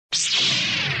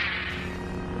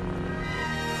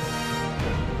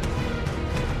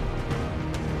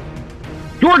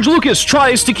George Lucas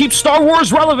tries to keep Star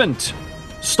Wars relevant.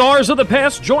 Stars of the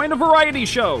past join a variety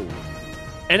show.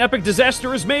 An epic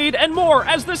disaster is made, and more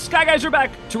as the Sky Guys are back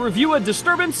to review a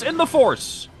disturbance in the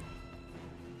Force.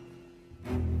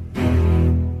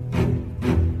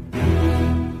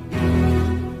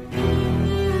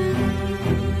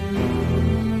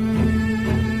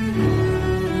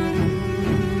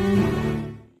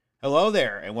 Hello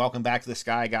there, and welcome back to the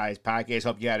Sky Guys podcast.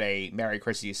 Hope you had a Merry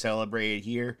Christmas celebrated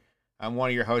here. I'm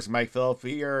one of your hosts, Mike Phillip.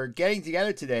 We are getting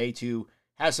together today to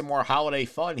have some more holiday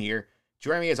fun here.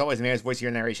 Joining me, as always, man's voice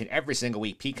here narration every single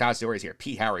week. Pete Costner is here.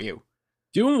 Pete, how are you?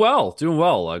 Doing well.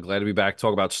 Glad to be back to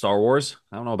talk about Star Wars.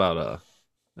 I don't know about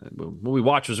what we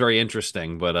watched was very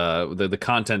interesting, but the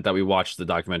content that we watched the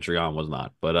documentary on was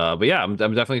not. But yeah, I'm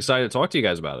definitely excited to talk to you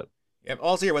guys about it. Yep,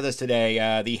 also here with us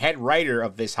today, the head writer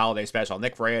of this holiday special,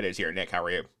 Nick Ferreira, is here. Nick, how are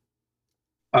you?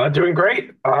 Doing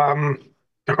great.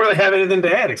 Don't really have anything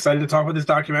to add. Excited to talk about this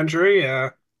documentary.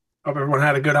 Hope everyone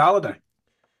had a good holiday.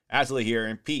 Absolutely here.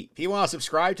 And Pete, if you want to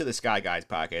subscribe to the Sky Guys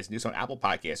podcast, do so on Apple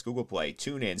Podcasts, Google Play,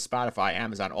 TuneIn, Spotify,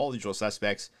 Amazon, all the usual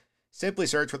suspects. Simply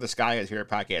search for the Sky Guys here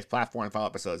podcast platform and follow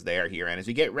episodes there here. And as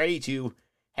we get ready to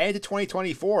head into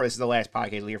 2024, this is the last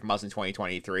podcast you'll hear from us in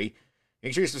 2023.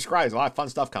 Make sure you subscribe. There's a lot of fun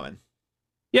stuff coming.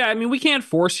 Yeah, I mean, we can't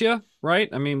force you, right?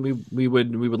 I mean, we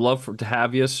would love to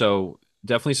have you, so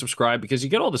definitely subscribe because you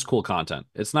get all this cool content.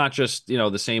 It's not just,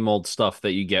 the same old stuff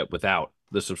that you get without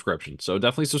the subscription. So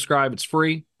definitely subscribe. It's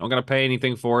free. Don't got to pay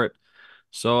anything for it.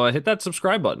 So hit that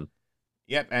subscribe button.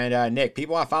 Yep, and Nick,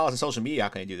 people want to follow us on social media. How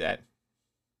can they do that?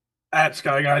 At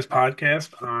Sky Guys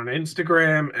Podcast on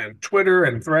Instagram and Twitter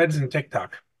and Threads and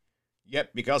TikTok.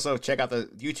 Yep, you can also check out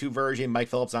the YouTube version. Mike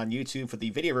Phillips on YouTube for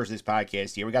the video version of this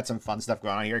podcast here. We got some fun stuff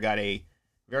going on here. Got a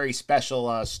very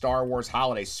special Star Wars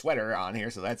holiday sweater on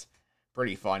here, so that's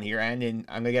pretty fun here. And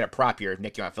I'm going to get a prop here.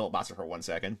 Nick, you want to Philip Bossa for 1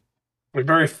 second?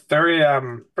 Very,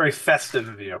 very festive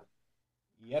of you.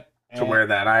 Yep. To wear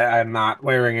that. I'm not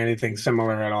wearing anything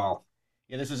similar at all.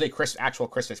 Yeah, this was a actual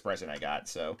Christmas present I got,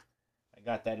 so I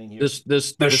got that in here.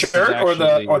 The shirt or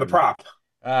the prop?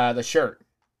 The shirt.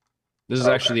 This is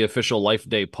actually the official Life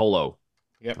Day polo.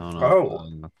 Yep.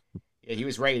 Yeah, he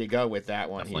was ready to go with that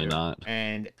one. Definitely here. Not.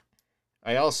 And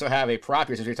I also have a prop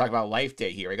here since we're talking about Life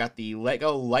Day here. I got the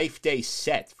Lego Life Day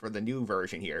set for the new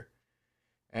version here.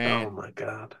 And, oh my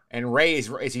God. And Rey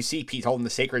is, as you see, Pete holding the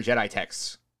Sacred Jedi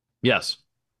texts. Yes,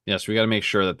 we got to make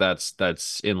sure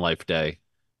that's in Life Day.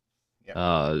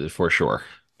 Yep. For sure.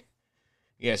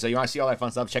 Yeah, so you want to see all that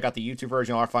fun stuff, check out the YouTube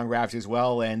version, all our fun graphics as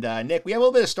well. And Nick, we have a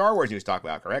little bit of Star Wars news to talk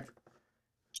about, correct?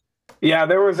 Yeah,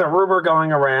 there was a rumor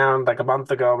going around like a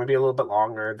month ago, maybe a little bit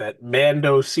longer, that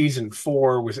Mando Season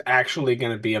 4 was actually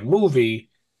going to be a movie,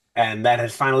 and that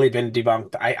has finally been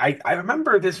debunked. I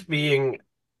remember this being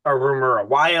a rumor a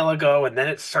while ago, and then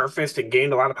it surfaced and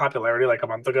gained a lot of popularity like a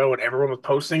month ago, and everyone was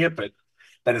posting it, but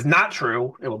that is not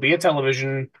true. It will be a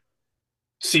television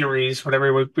series,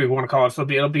 whatever we want to call it. So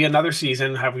it'll be another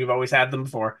season, how we've always had them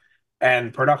before,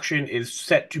 and production is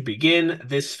set to begin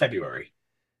this February.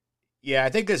 Yeah, I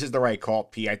think this is the right call,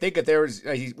 P. I think if there was,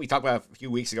 we talked about a few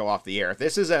weeks ago off the air, if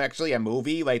this is actually a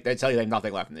movie, like they tell you they have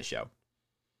nothing left in the show.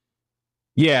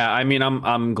 Yeah, I mean,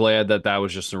 I'm glad that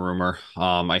was just a rumor.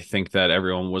 I think that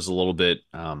everyone was a little bit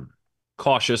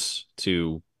cautious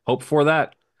to hope for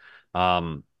that.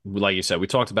 Like you said, we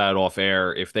talked about it off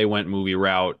air. If they went movie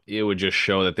route, it would just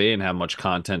show that they didn't have much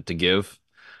content to give.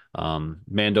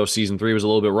 Mando Season 3 was a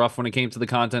little bit rough when it came to the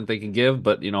content they could give,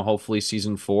 but hopefully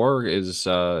Season 4 is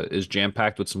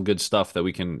jam-packed with some good stuff that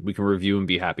we can review and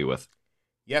be happy with.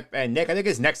 Yep, and Nick, I think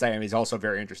his next item is also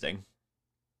very interesting.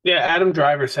 Yeah, Adam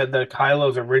Driver said that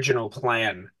Kylo's original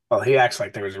plan, well, he acts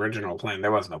like there was an original plan.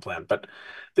 There was no plan, but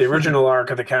the original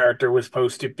arc of the character was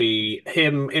supposed to be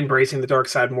him embracing the dark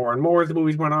side more and more as the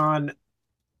movies went on,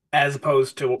 as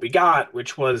opposed to what we got,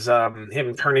 which was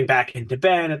him turning back into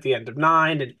Ben at the end of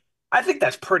 9. And I think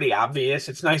that's pretty obvious.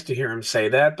 It's nice to hear him say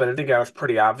that, but I think that was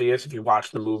pretty obvious if you watch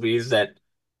the movies that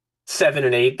 7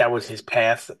 and 8, that was his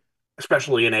path,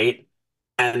 especially in 8.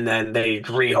 And then they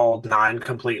rehauled 9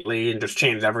 completely and just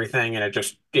changed everything. And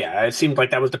it seemed like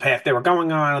that was the path they were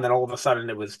going on. And then all of a sudden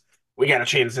it was, we got to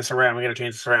change this around.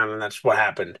 And that's what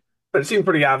happened. But it seemed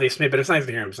pretty obvious to me, but it's nice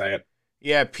to hear him say it.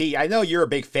 Yeah, Pete, I know you're a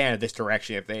big fan of this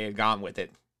direction if they had gone with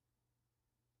it.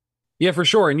 Yeah, for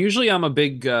sure. And usually I'm a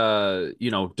big,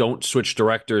 don't switch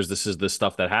directors. This is the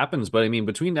stuff that happens. But I mean,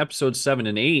 between episodes 7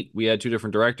 and 8, we had 2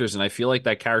 different directors. And I feel like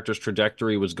that character's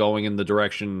trajectory was going in the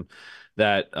direction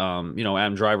that,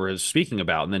 Adam Driver is speaking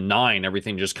about. And then 9,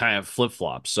 everything just kind of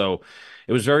flip-flops. So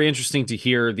it was very interesting to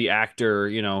hear the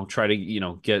actor, try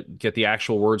to, get the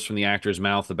actual words from the actor's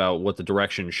mouth about what the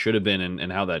direction should have been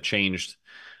and how that changed.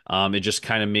 It just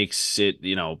kind of makes it, I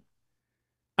don't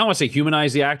want to say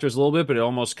humanize the actors a little bit, but it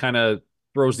almost kind of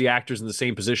throws the actors in the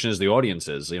same position as the audience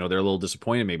is. They're a little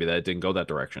disappointed maybe that it didn't go that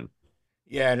direction.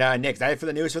 Yeah, and Nick, is that it for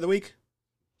the news for the week?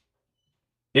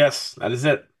 Yes, that is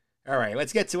it. All right,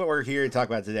 let's get to what we're here to talk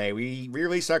about today. We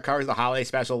released our covers of the holiday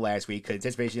special last week. In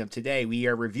anticipation of today, we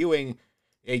are reviewing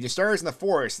A Disturbance in the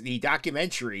Forest, the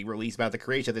documentary released about the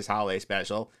creation of this holiday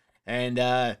special. And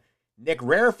Nick,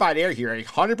 rarefied air here,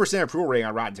 100% approval rating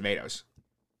on Rotten Tomatoes.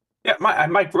 Yeah,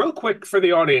 Mike, real quick for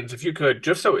the audience, if you could,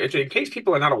 just so in case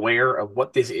people are not aware of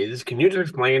what this is, can you just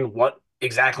explain what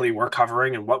exactly we're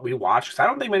covering and what we watch? Because I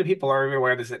don't think many people are even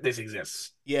aware this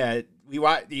exists. Yeah, we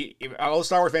watch all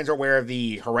Star Wars fans are aware of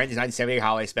the horrendous 1978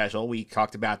 holiday special. We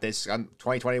talked about this on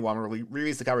 2021 when we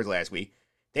released the covers last week.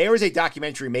 There was a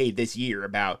documentary made this year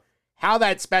about how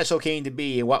that special came to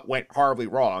be and what went horribly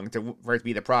wrong for it to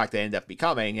be the product it ended up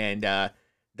becoming. And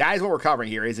that is what we're covering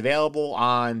here. It's available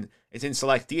it's in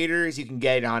select theaters. You can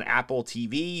get it on Apple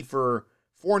TV for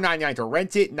 $4.99 to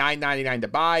rent it, $9.99 to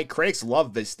buy. Critics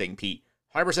love this thing, Pete.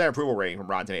 100% approval rating from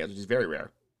Rotten Tomatoes, which is very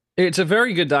rare. It's a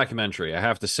very good documentary, I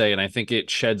have to say, and I think it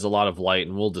sheds a lot of light,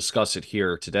 and we'll discuss it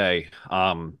here today,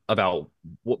 about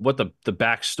what the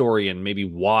backstory and maybe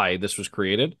why this was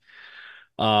created.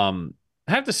 I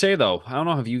have to say, though, I don't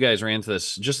know if you guys ran into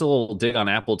this, just a little dig on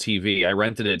Apple TV. I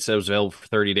rented it, said it was available for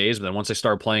 30 days, but then once I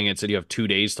started playing it, it said you have 2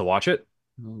 days to watch it.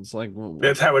 It's like,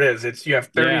 That's how it is. You have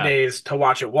 30 yeah. days to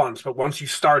watch it once, but once you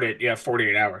start it, you have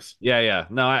 48 hours. Yeah.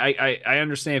 No, I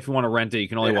understand if you want to rent it, you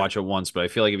can only watch it once, but I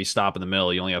feel like if you stop in the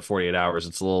middle, you only have 48 hours.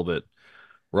 It's a little bit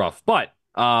rough. But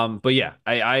yeah,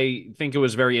 I think it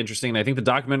was very interesting. I think the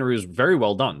documentary was very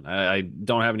well done. I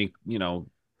don't have any,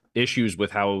 issues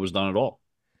with how it was done at all.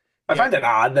 I find it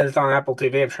odd that it's on Apple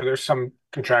TV. I'm sure there's some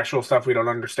contractual stuff we don't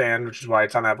understand, which is why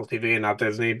it's on Apple TV and not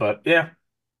Disney. But yeah,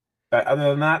 other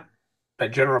than that,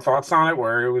 general thoughts on it,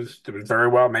 where it was very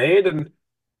well made, and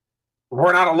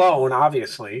we're not alone,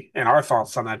 obviously, in our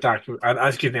thoughts on that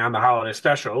on the holiday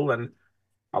special, and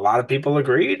a lot of people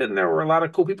agreed, and there were a lot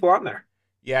of cool people on there.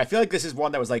 Yeah, I feel like this is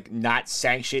one that was like not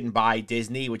sanctioned by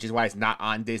Disney, which is why it's not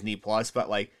on Disney Plus, but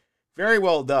like very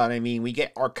well done. I mean, we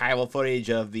get archival footage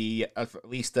of at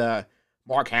least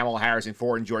Mark Hamill, Harrison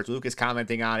Ford, and George Lucas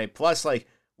commenting on it. Plus, like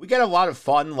we get a lot of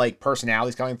fun like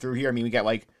personalities coming through here. I mean, we get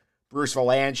like Bruce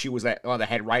Valanche, who was one of the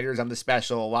head writers on the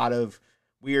special. A lot of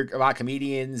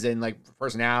comedians and like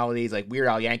personalities. Like Weird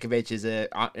Al Yankovic is a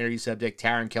interview subject.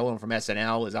 Taron Killam from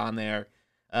SNL is on there.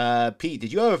 Pete,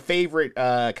 did you have a favorite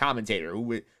commentator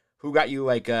who got you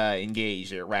like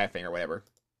engaged or laughing or whatever?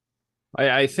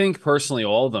 I think personally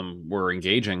all of them were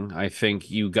engaging. I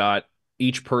think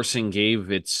each person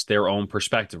gave their own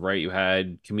perspective, right? You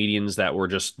had comedians that were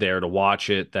just there to watch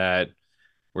it, that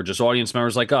were just audience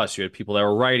members like us. You had people that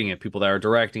were writing it, people that were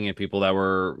directing it, people that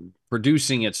were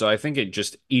producing it. So I think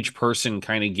each person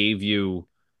kind of gave you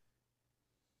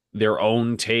their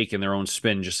own take and their own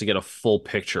spin just to get a full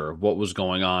picture of what was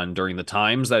going on during the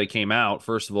times that it came out,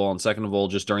 first of all, and second of all,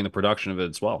 just during the production of it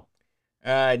as well.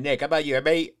 Nick, how about you?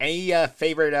 Any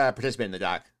favorite participant in the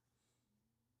doc?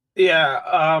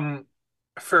 Yeah,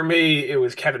 for me, it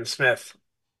was Kevin Smith,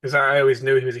 because I always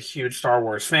knew he was a huge Star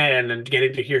Wars fan, and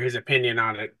getting to hear his opinion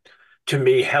on it to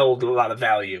me held a lot of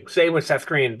value. Same with Seth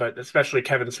Green, but especially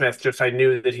Kevin Smith. Just I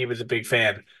knew that he was a big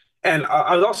fan, and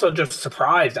I was also just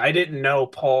surprised. I didn't know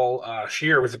Paul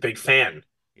Scheer was a big fan.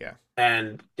 Yeah,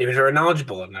 and he was very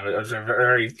knowledgeable, and I was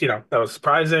very, that was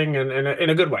surprising and in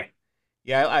a good way.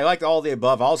 Yeah, I liked all the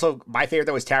above. Also, my favorite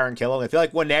that was Taron Killam. I feel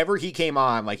like whenever he came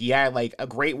on, like he had like a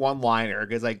great one-liner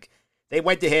because like they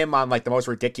went to him on like the most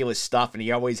ridiculous stuff, and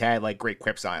he always had like great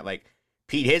quips on it. Like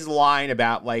Pete, his line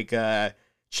about like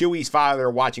Chewie's father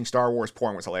watching Star Wars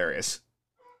porn was hilarious.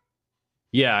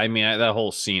 Yeah, I mean that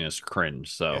whole scene is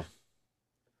cringe. So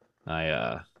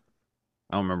yeah.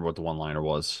 I don't remember what the one-liner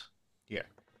was. Yeah,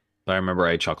 but I remember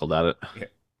I chuckled at it.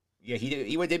 Yeah, he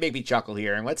did make me chuckle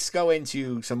here. And let's go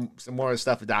into some more of the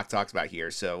stuff that Doc talks about here.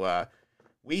 So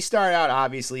we start out,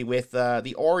 obviously, with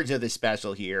the origin of this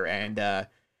special here. And,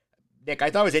 Nick, I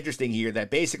thought it was interesting here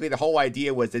that basically the whole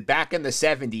idea was that back in the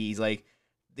 70s, like,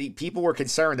 the people were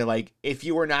concerned that, like, if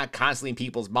you were not constantly in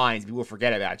people's minds, people would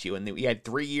forget about you. And we had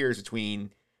 3 years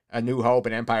between A New Hope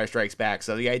and Empire Strikes Back.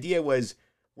 So the idea was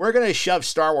we're going to shove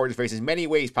Star Wars in face as many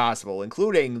ways possible,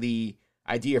 including the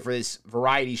idea for this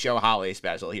variety show holiday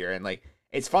special here. And like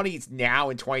it's funny it's now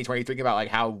in 2023 thinking about like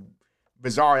how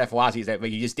bizarre that philosophy is that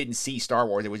like, you just didn't see Star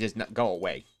Wars, it would just not go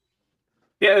away.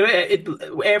 Yeah,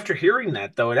 after hearing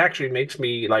that though, it actually makes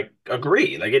me like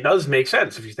agree. Like it does make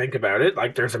sense if you think about it.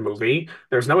 Like there's a movie,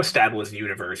 there's no established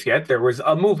universe yet. There was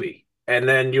a movie, and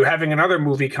then you having another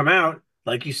movie come out,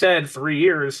 like you said, 3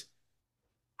 years.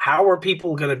 How are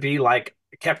people going to be like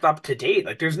kept up to date?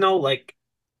 Like there's no like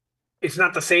it's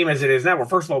not the same as it is now. Well,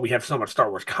 first of all, we have so much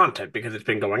Star Wars content because it's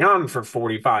been going on for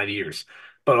 45 years.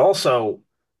 But also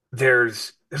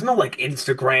there's no like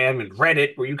Instagram and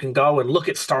Reddit where you can go and look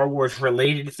at Star Wars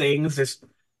related things.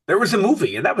 There was a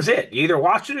movie and that was it. You either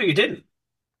watched it or you didn't.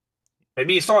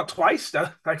 Maybe you saw it twice.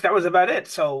 Like that was about it.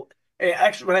 So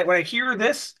actually, when I hear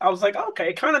this, I was like, okay,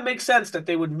 it kind of makes sense that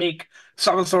they would make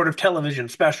some sort of television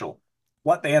special.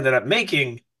 What they ended up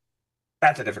making,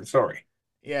 that's a different story.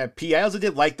 Yeah, P. I also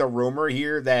did like the rumor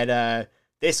here that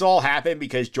this all happened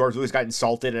because George Lucas got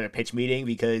insulted at a pitch meeting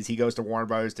because he goes to Warner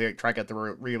Brothers to try to get the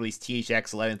re-release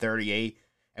THX 1138,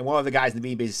 and one of the guys in the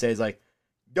meeting basically says like,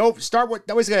 "Nope, Star Wars.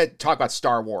 Nobody's gonna talk about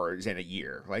Star Wars in a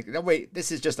year. Like, no wait,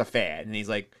 this is just a fad." And he's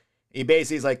like, he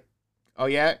basically is like, "Oh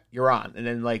yeah, you're on." And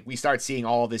then like we start seeing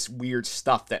all this weird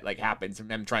stuff that like happens from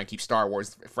them trying to keep Star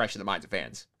Wars fresh in the minds of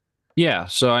fans. Yeah,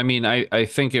 so I mean, I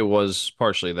think it was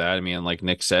partially that. I mean, like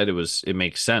Nick said, it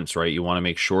makes sense, right? You want to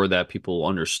make sure that people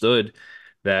understood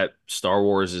that Star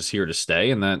Wars is here to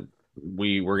stay and that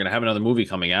we're gonna have another movie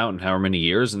coming out in however many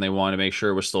years, and they want to make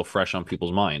sure it was still fresh on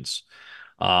people's minds.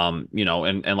 And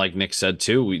like Nick said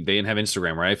too, they didn't have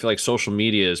Instagram, right? I feel like social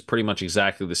media is pretty much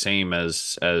exactly the same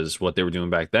as what they were doing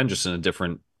back then, just in a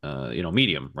different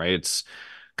medium, right? It's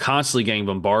constantly getting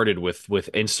bombarded with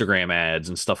Instagram ads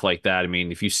and stuff like that. I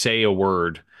mean, if you say a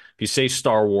word, if you say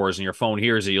Star Wars and your phone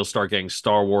hears it, you'll start getting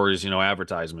Star Wars,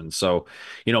 advertisements. So,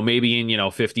 maybe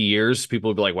in, 50 years, people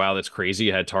will be like, wow, that's crazy.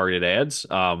 You had targeted ads.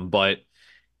 But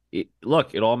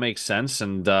look, it all makes sense.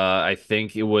 And I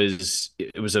think I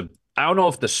don't know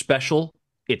if the special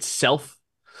itself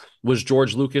was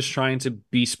George Lucas trying to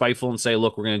be spiteful and say,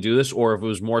 look, we're going to do this, or if it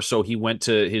was more so he went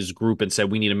to his group and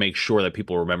said, we need to make sure that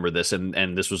people remember this,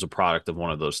 and this was a product of one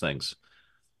of those things.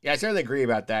 Yeah, I certainly agree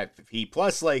about that. He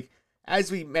plus like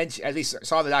as we mentioned, as we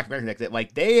saw the documentary, Nick, that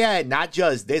like they had not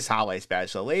just this holiday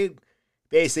special. They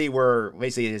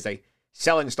basically is like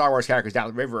selling Star Wars characters down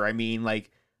the river. I mean,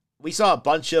 like we saw a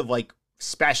bunch of like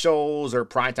specials or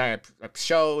primetime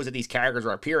shows that these characters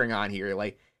are appearing on here.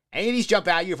 Like any of these jump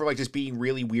at you for like just being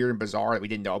really weird and bizarre that we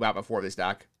didn't know about before this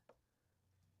doc?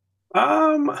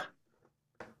 Um,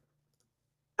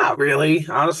 Not really,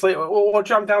 honestly. What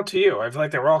jumped out to you? I feel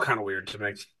like they were all kind of weird to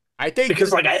me. I think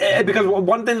Because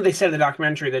one thing that they said in the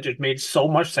documentary that just made so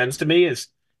much sense to me is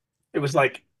it was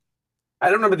like I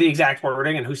don't remember the exact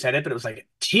wording and who said it, but it was like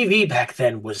TV back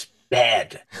then was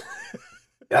bad.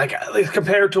 Like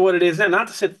compared to what it is now. Not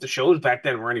to say that the shows back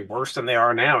then were any worse than they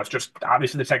are now. It's just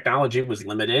obviously the technology was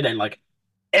limited and like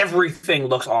everything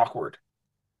looks awkward.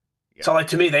 yeah. So like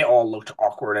to me, they all looked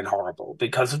awkward and horrible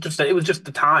because it was just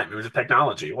the time. It was the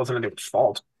technology. It wasn't anyone's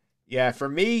fault. Yeah, for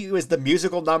me, it was the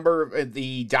musical number,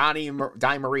 the Donnie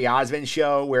Marie Osmond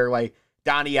show, where like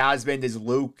Donnie Osmond is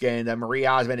Luke and Marie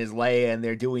Osmond is Leia, and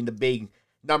they're doing the big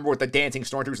number with the dancing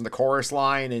stormtroopers in the chorus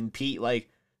line. And Pete, like,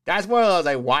 that's one of those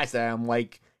I watched that. I'm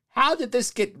like, how did this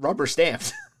get rubber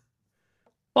stamped?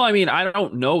 Well, I mean, I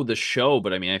don't know the show,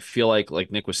 but I mean, I feel like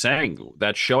Nick was saying,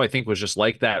 that show I think was just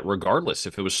like that, regardless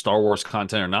if it was Star Wars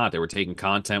content or not. They were taking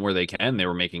content where they can. They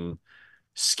were making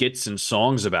skits and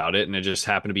songs about it, and it just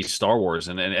happened to be Star Wars.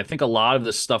 And I think a lot of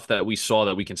the stuff that we saw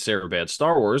that we consider bad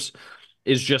Star Wars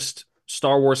is just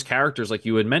Star Wars characters, like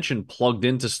you had mentioned, plugged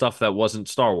into stuff that wasn't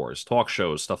Star Wars, talk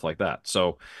shows, stuff like that.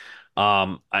 So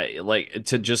I like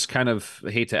to just kind of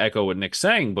hate to echo what Nick's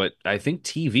saying, but I think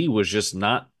TV was just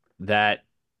not that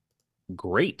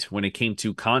great when it came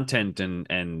to content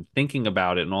and thinking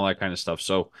about it and all that kind of stuff.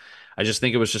 So I just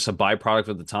think it was just a byproduct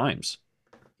of the times.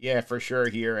 Yeah, for sure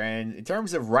here. And in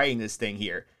terms of writing this thing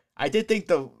here, I did think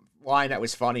the line that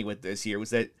was funny with this here was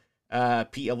that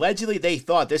allegedly they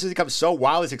thought this has become so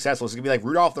wildly successful. It's going to be like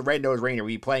Rudolph the Red-Nosed Reindeer.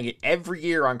 We'll be playing it every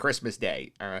year on Christmas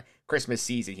Day, Christmas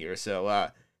season here.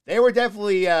 So they were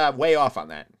definitely way off on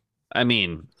that. I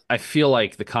mean, I feel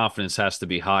like the confidence has to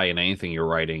be high in anything you're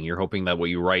writing. You're hoping that what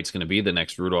you write is going to be the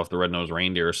next Rudolph the Red-Nosed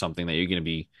Reindeer or something that you're going to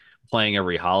be playing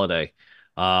every holiday.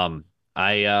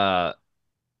 I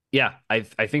Yeah, I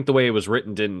think the way it was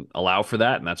written didn't allow for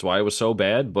that, and that's why it was so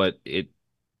bad. But it,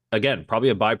 again, probably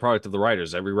a byproduct of the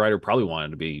writers. Every writer probably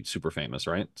wanted to be super famous,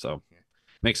 right? So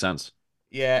makes sense.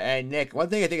 Yeah, and Nick, one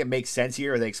thing I think it makes sense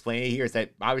here, or they explain it here, is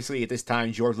that obviously at this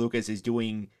time George Lucas is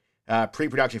doing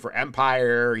pre-production for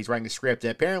Empire. He's writing the script,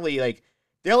 and apparently, like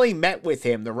they only met with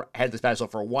him, the head of the special,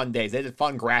 for one day. They had a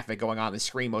fun graphic going on the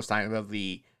screen most times of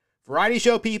the variety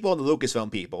show people and the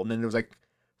Lucasfilm people, and then there was like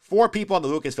four people on the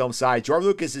Lucasfilm side. George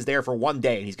Lucas is there for one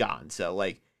day and he's gone. So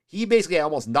like he basically had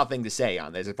almost nothing to say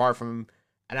on this, apart from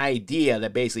an idea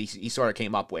that basically he sort of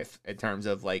came up with in terms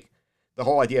of like the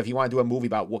whole idea of he wanted to do a movie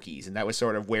about Wookiees, and that was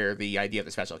sort of where the idea of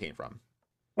the special came from.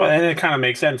 Well, and it kind of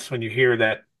makes sense when you hear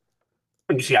that,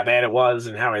 when you see how bad it was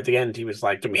and how at the end he was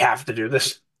like, "Do we have to do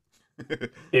this?"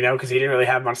 Because he didn't really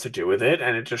have much to do with it,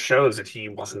 and it just shows that he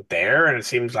wasn't there. And it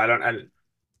seems I don't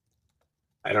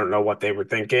know what they were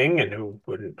thinking and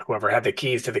whoever had the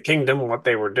keys to the kingdom and what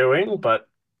they were doing, but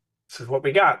this is what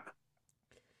we got.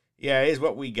 Yeah, it is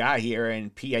what we got here.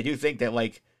 And P, I do think that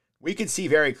like we can see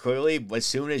very clearly as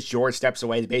soon as George steps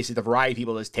away, basically the variety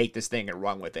people just take this thing and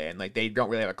run with it, and like they don't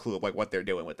really have a clue of like what they're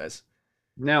doing with this.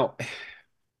 Now,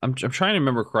 I'm trying to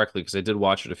remember correctly because I did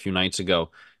watch it a few nights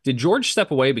ago. Did George step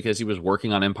away because he was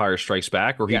working on Empire Strikes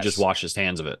Back, or he just Yes, washed his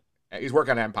hands of it? he's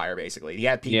working on Empire basically. He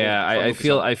had people Yeah, from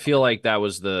Lucasfilm. I feel like that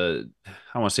was the, I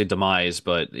don't want to say demise,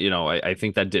 but I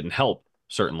think that didn't help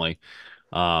certainly.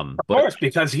 Of But course,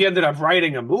 because he ended up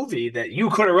writing a movie that you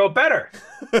could have wrote better.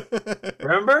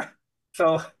 Remember?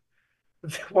 So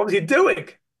what was he doing?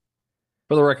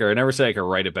 for the record, I never say I could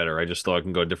write it better. I just thought I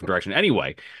can go a different direction.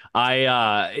 Anyway,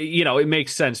 it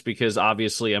makes sense because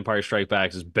obviously Empire Strike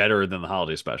Back is better than the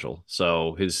holiday special.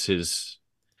 So his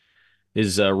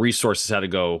resources had to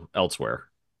go elsewhere.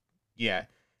 Yeah.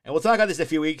 And we'll talk about this in a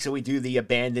few weeks when we do the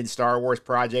abandoned Star Wars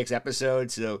projects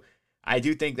episode. So I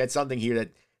do think that's something here that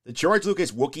the George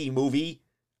Lucas Wookiee movie,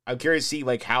 I'm curious to see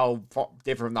like how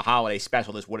different from the holiday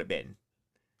special this would have been.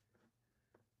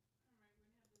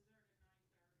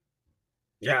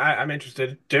 Yeah, I'm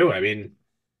interested too. I mean,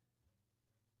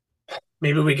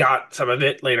 maybe we got some of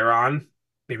it later on.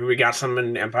 Maybe we got some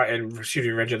in Empire and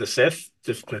Revenge of the Sith.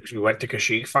 Just because we went to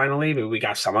Kashyyyk finally. Maybe we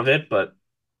got some of it, but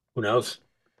who knows?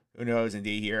 Who knows,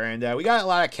 indeed, here. And we got a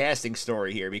lot of casting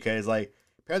story here because, like,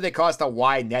 apparently they cost a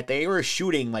wide net. They were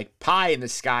shooting, like, pie in the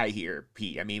sky here,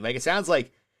 Pete. I mean, like, it sounds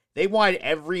like they wanted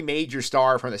every major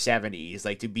star from the 70s,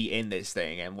 like, to be in this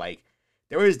thing. And, like,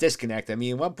 there was disconnect. I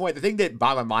mean, at one point, the thing that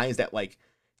bothered my mind is that, like,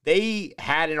 they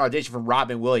had an audition from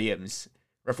Robin Williams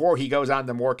before he goes on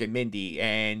to Mork and Mindy.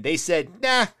 And they said,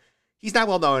 nah, he's not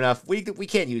well known enough. We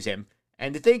can't use him.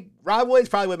 And the thing, Robin Williams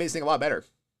probably would have made this thing a lot better.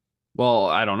 Well,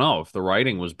 I don't know. If the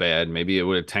writing was bad, maybe it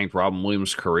would have tanked Robin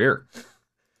Williams' career.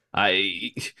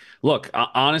 I look,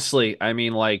 honestly, I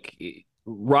mean, like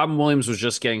Robin Williams was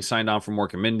just getting signed on for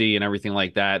Mork and Mindy and everything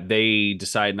like that. They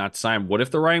decided not to sign him. What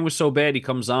if the writing was so bad he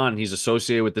comes on and he's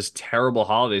associated with this terrible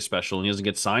holiday special and he doesn't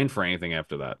get signed for anything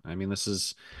after that? I mean, this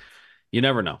is you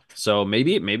never know. So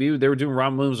maybe they were doing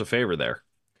Robin Williams a favor there.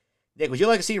 Nick, would you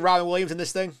like to see Robin Williams in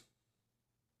this thing?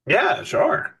 Yeah,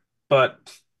 sure. But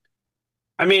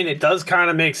I mean, it does kind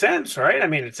of make sense, right? I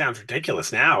mean, it sounds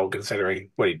ridiculous now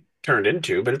considering what he turned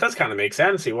into, but it does kind of make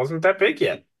sense. He wasn't that big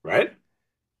yet, right?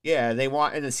 Yeah, they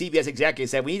want, and the CBS executive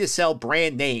said we need to sell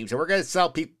brand names, and we're going to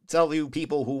sell you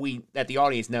people who we that the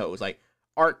audience knows, like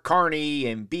Art Carney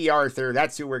and B. Arthur.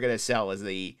 That's who we're going to sell as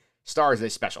the stars of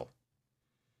this special.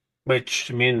 Which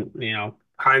I mean,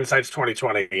 hindsight's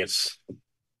 2020. It's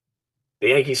the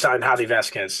Yankees signed Javi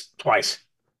Vasquez twice.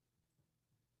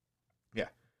 Yeah,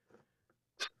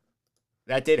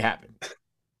 that did happen.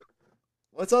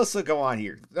 Let's also go on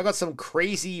here. I've got some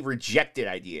crazy rejected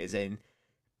ideas, and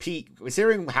Pete,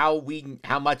 considering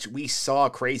how much we saw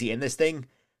crazy in this thing,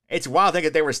 it's wild to think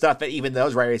that there were stuff that even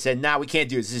those writers said, "Nah, we can't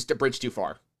do this. This is a bridge too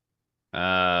far."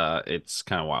 It's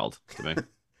kind of wild to me.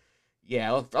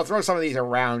 Yeah, I'll throw some of these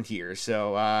around here.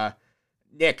 So,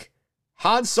 Nick,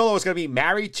 Han Solo is going to be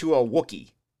married to a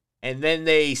Wookiee. And then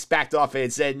they backed off it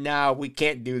and said, no, we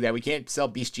can't do that. We can't sell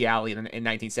bestiality in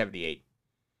 1978.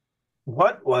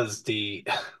 What was the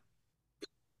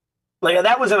like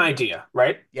that was an idea,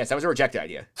 right? Yes, that was a rejected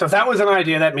idea. So if that was an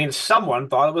idea, that means someone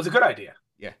thought it was a good idea.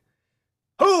 Yeah.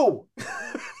 Who?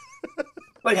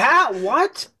 Like how?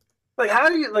 What? Like how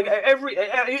do you like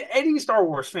any Star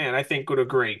Wars fan I think would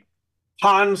agree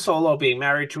Han Solo being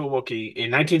married to a Wookiee in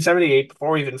 1978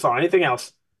 before we even saw anything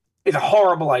else is a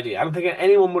horrible idea. I don't think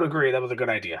anyone would agree that was a good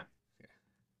idea.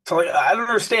 So like, I don't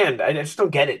understand. I just don't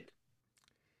get it.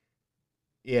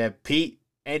 Yeah, Pete,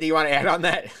 anything you want to add on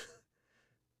that?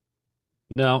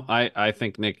 No, I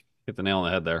think Nick hit the nail on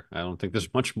the head there. I don't think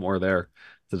there's much more there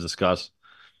to discuss.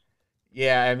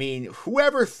 Yeah, I mean,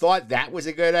 whoever thought that was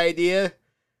a good idea,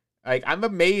 like, I'm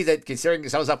amazed at considering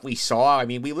some stuff we saw. I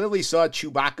mean, we literally saw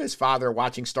Chewbacca's father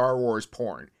watching Star Wars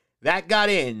porn. That got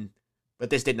in,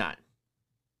 but this did not.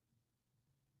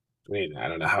 I mean, I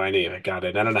don't know how any of it got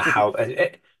in. I don't know how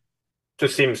it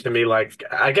just seems to me like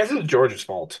I guess it's George's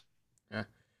fault. Yeah.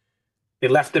 He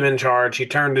left them in charge. He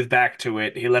turned his back to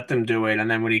it. He let them do it. And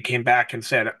then when he came back and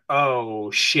said,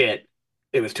 "Oh shit,"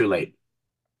 it was too late.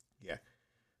 Yeah.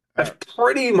 That's Uh,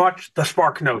 pretty much the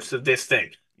spark notes of this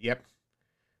thing. yep.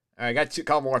 I got two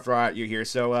couple more to throw at you here.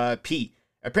 So, Pete,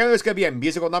 apparently there's going to be a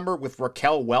musical number with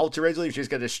Raquel Welch originally. She's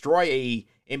going to destroy a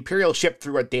Imperial ship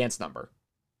through a dance number.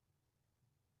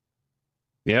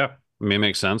 Yeah, I mean, it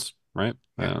makes sense, right?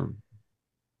 Yeah.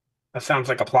 That sounds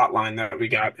like a plot line that we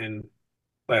got in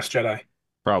Last Jedi.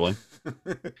 Probably.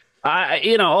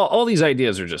 All these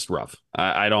ideas are just rough.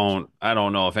 I don't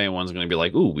know if anyone's going to be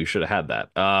like, "Ooh, we should have had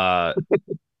that."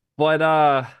 But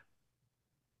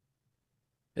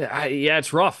yeah,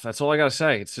 it's rough. That's all I gotta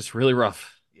say. It's just really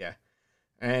rough. Yeah.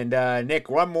 And Nick,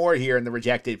 one more here in the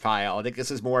rejected pile. I think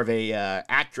this is more of a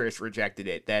actress rejected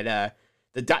it. That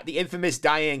the infamous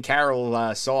Diane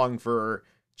Carroll song for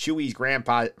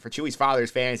Chewie's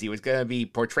father's fantasy was going to be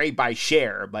portrayed by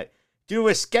Cher, but due to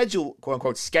a schedule quote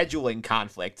unquote scheduling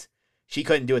conflict, she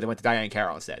couldn't do it. They went to Diane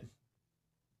Carroll instead.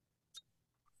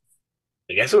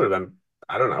 I guess it would have been,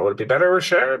 I don't know, would it be better with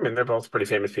Cher? I mean, they're both pretty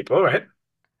famous people, right?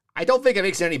 I don't think it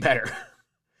makes it any better.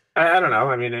 I don't know.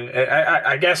 I mean,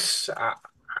 I guess, I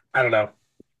don't know.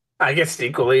 I guess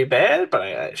equally bad,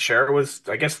 but Cher was,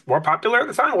 I guess, more popular at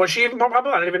the time. Was she even more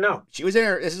popular? I don't even know. She was in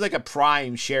her. This is like a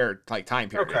prime Cher like time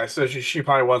period. Okay, so she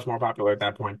probably was more popular at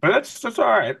that point, but that's all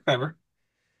right. Whatever.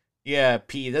 Yeah,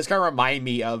 P. This kind of remind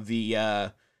me of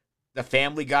the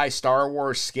Family Guy Star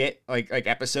Wars skit, like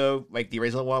episode, like the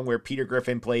original one where Peter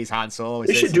Griffin plays Han Solo. And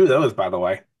We should says, do those, by the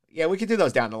way. yeah, we could do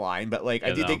those down the line, but like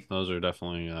I Yeah, do no, think, those are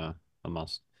definitely a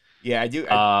must. yeah, I do.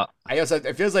 Uh, I also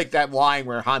it feels like that line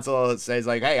where Han Solo says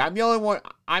like, "Hey, I'm the only one.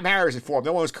 I'm Harrison Ford.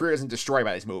 No one's career isn't destroyed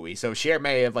by this movie." So Cher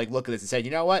may have like looked at this and said,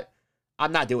 "You know what?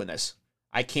 I'm not doing this.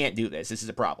 I can't do this. This is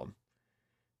a problem."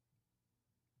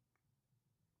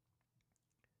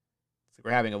 So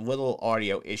we're having a little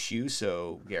audio issue,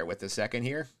 so bear with a second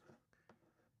here.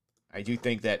 I do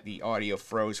think that the audio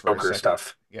froze for a Joker second.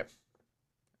 stuff, Yep.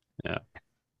 yeah,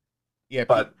 Yeah,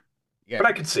 but yeah, but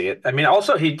I could see it. I mean,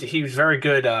 also he was very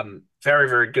good,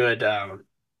 very good.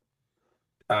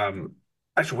 Um,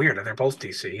 that's weird that they're both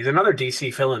DC. He's another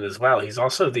DC villain as well. He's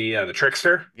also the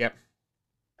trickster, yep.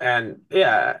 and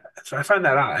yeah, so I find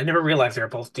that out. I never realized they were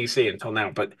both DC until now,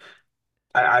 but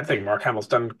I think Mark Hamill's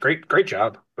done great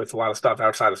job with a lot of stuff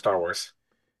outside of Star Wars.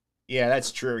 Yeah,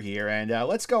 that's true here. And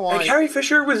let's go And on. Carrie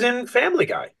Fisher was in Family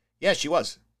Guy Yeah, she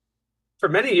was. for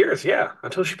many years, yeah,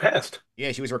 until she passed.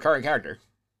 Yeah, she was a recurring character.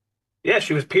 Yeah,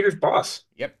 she was Peter's boss.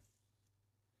 Yep.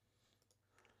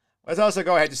 Let's also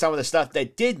go ahead to some of the stuff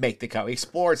that did make the cut. We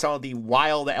explored some of the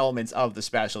wild elements of the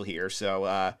special here.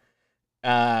 So,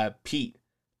 Pete,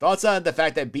 thoughts on the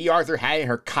fact that B. Arthur had in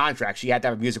her contract she had to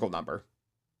have a musical number?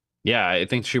 yeah. I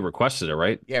think she requested it,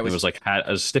 right? Yeah, it It was. was like had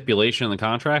a stipulation in the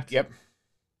contract. Yep.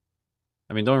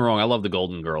 I mean, don't get me wrong. I love the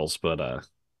Golden Girls, but to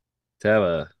have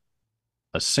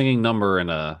a singing number in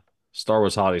a Star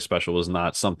Wars holiday special was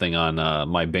not something on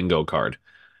my bingo card.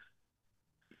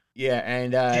 Yeah,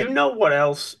 and Do you know what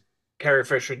else Carrie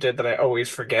Fisher did that I always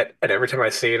forget? And every time I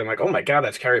see it, I'm like, oh my God,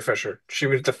 that's Carrie Fisher. She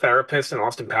was the therapist in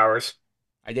Austin Powers.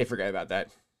 I did forget about that.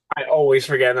 I always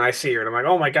forget, and then I see her, and I'm like,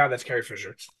 oh my God, that's Carrie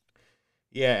Fisher.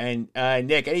 Yeah, and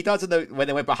Nick, any thoughts on the when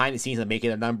they went behind the scenes and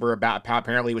making a number about how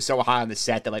apparently it was so hot on the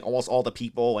set that like almost all the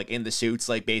people like in the suits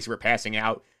like basically were passing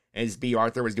out as B.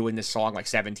 Arthur was doing this song like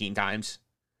 17 times.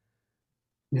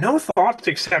 No thoughts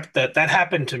except that that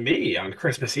happened to me on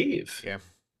Christmas Eve. Yeah.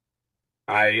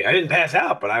 I didn't pass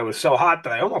out, but I was so hot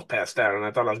that I almost passed out, and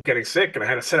I thought I was getting sick, and I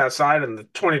had to sit outside in the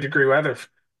 20-degree weather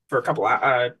for a couple,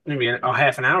 maybe a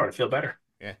half an hour to feel better.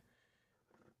 Yeah.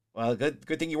 Well, good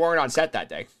thing you weren't on set that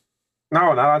day.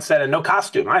 No, not on set, and no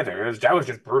costume either. That was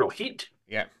just brutal heat.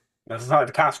 Yeah. That's not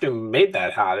the costume made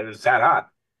that hot. It was that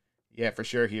hot. Yeah, for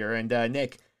sure here. And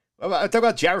Nick, talk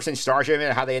about Jefferson Starship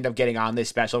and how they end up getting on this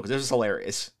special because this is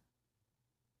hilarious.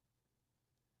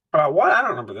 What? I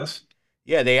don't remember this.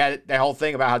 Yeah, they had that whole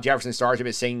thing about how Jefferson Starship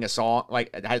is singing a song,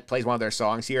 like plays one of their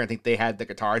songs here. I think they had the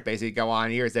guitars basically go on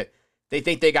here. Is that they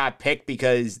think they got picked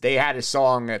because they had a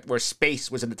song where space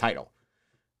was in the title,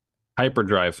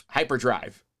 Hyperdrive.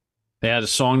 Hyperdrive. They had a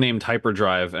song named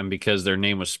Hyperdrive, and because their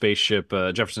name was Spaceship,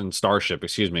 Jefferson Starship,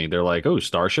 excuse me, they're like, oh,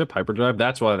 Starship, Hyperdrive.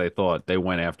 That's why they thought they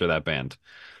went after that band.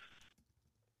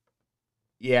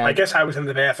 I Yeah, guess I was in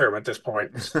the bathroom at this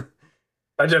point.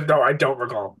 I don't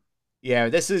recall. yeah.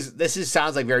 This is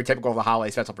sounds like very typical of a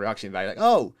holiday special production. Like,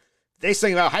 oh, they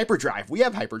sing about hyperdrive. We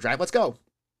have hyperdrive. Let's go.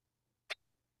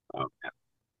 Um,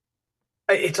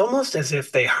 it's almost as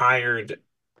if they hired.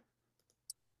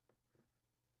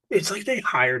 It's like they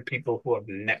hired people who have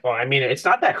well, I mean, it's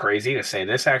not that crazy to say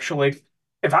this actually.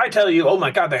 If I tell you, oh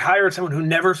my God, they hired someone who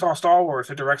never saw Star Wars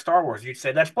to direct Star Wars, you'd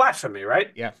say that's blasphemy,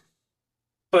 right? Yeah,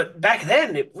 But back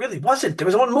then, it really wasn't. There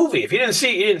was one movie. If you didn't see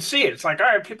it, you didn't see it. It's like, all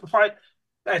right, people probably,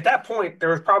 at that point, there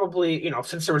was probably,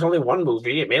 since there was only one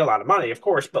movie, it made a lot of money, of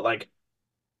course, but like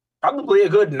probably a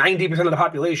good 90% of the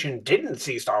population didn't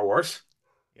see Star Wars.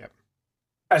 yeah,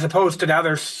 As opposed to now,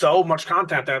 there's so much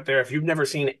content out there. If you've never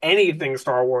seen anything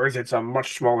Star Wars, it's a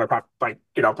much smaller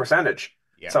percentage.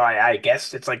 yeah. So I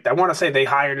guess it's like I want to say they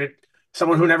hired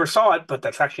someone who never saw it, but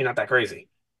that's actually not that crazy.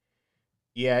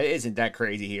 Yeah, it isn't that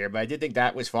crazy here, but I did think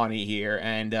that was funny here.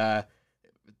 And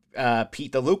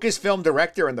Pete, the Lucasfilm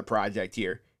director in the project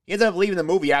here, he ended up leaving the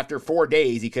movie after 4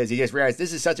 days because he just realized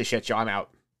this is such a shit show. I'm out.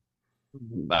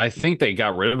 I think they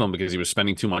got rid of him because he was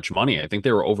spending too much money. I think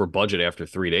they were over budget after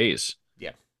 3 days.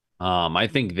 Yeah. I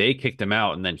think they kicked him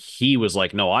out, and then he was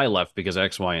like, "No, I left because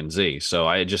X, Y, and Z." So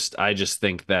I just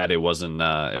think that it wasn't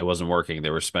working. They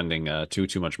were spending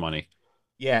too much money.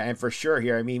 Yeah, and for sure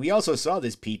here. I mean, we also saw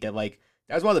this, Pete, that like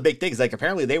that was one of the big things. Like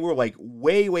apparently they were like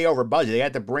way, way over budget. They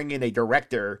had to bring in a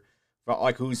director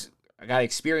like who's got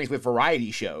experience with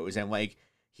variety shows, and like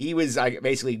he was like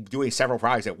basically doing several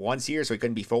projects at once here, so he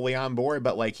couldn't be fully on board.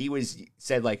 But like he was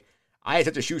said like I had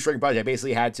such a shoestring budget, I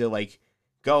basically had to like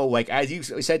go like as you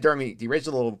said during the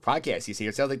original podcast you see.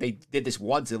 It sounds like they did this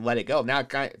once and let it go. Now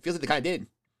it feels like they kind of did.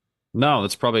 No,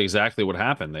 that's probably exactly what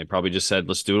happened. They probably just said,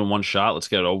 "Let's do it in one shot. Let's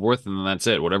get it over with, and then that's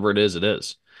it. Whatever it is, it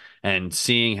is." And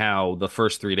seeing how the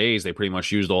first 3 days they pretty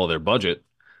much used all their budget,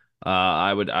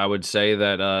 I would say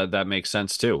that that makes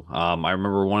sense too. I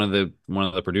remember one of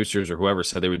the producers or whoever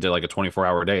said they would do like a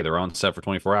 24-hour day. They were on set for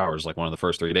 24 hours, like one of the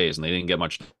first 3 days, and they didn't get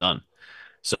much done.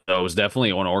 So it was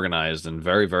definitely unorganized and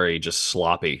very, very just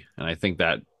sloppy. And I think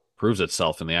that proves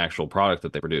itself in the actual product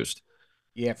that they produced.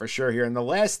 Yeah, for sure here. And the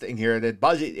last thing here, the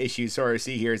budget issues sort of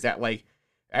see here is that like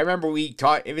I remember we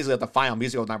talked it was at the final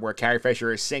musical night where Carrie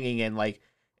Fisher is singing and like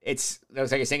it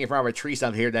was like a singing in front of a tree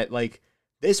stump here that like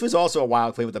this was also a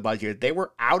wild play with the budget. They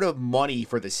were out of money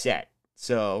for the set.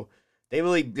 So they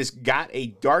really just got a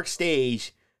dark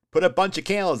stage, put a bunch of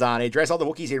candles on it, dressed all the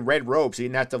Wookiees in red robes so you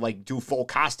didn't have to like do full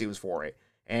costumes for it.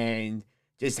 And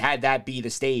just had that be the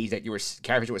stage that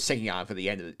Carrie Fisher was singing on for the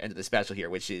end of the special here,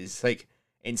 which is like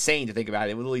insane to think about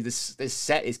it. Literally, this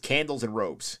set is candles and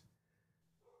robes.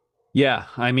 Yeah,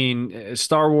 I mean,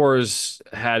 Star Wars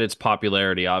had its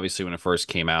popularity obviously when it first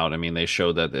came out. I mean, they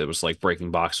showed that it was like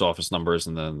breaking box office numbers,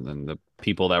 and the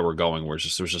people that were going were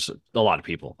just there was just a lot of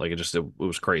people. Like it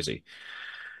was crazy.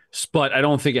 But I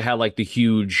don't think it had like the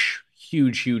huge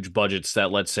budgets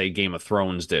that let's say Game of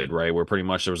Thrones did, right? Where pretty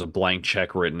much there was a blank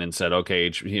check written and said,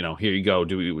 okay, here you go,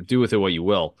 do with it what you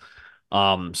will.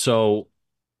 So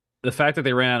the fact that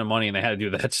they ran out of money and they had to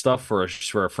do that stuff for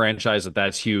a franchise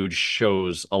that's huge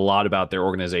shows a lot about their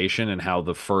organization and how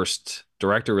the first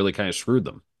director really kind of screwed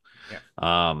them.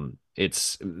 Yeah.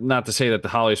 It's not to say that the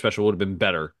holiday special would have been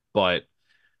better, but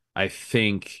I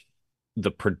think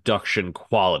the production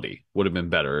quality would have been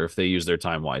better if they used their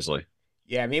time wisely.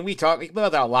 Yeah, I mean, we talked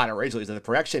about that a lot originally, so the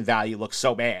production value looks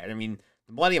so bad. I mean,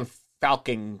 the Millennium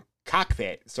Falcon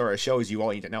cockpit sort of shows you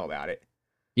all you need to know about it.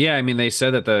 Yeah, I mean they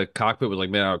said that the cockpit was like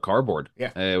made out of cardboard.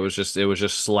 Yeah. It was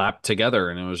just slapped together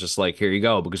and it was just like here you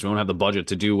go because we don't have the budget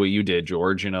to do what you did,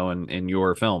 George, in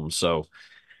your films. So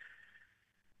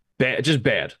bad, just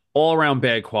bad. All around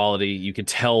bad quality. You could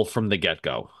tell from the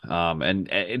get-go. And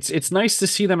it's nice to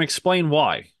see them explain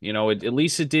why. At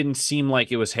least it didn't seem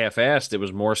like it was half-assed. It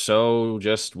was more so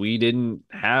just we didn't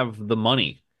have the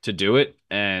money to do it,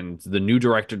 and the new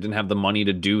director didn't have the money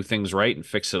to do things right and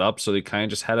fix it up, so they kind of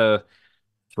just had to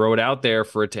throw it out there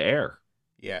for it to air.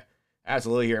 Yeah,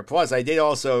 absolutely. Here, plus I did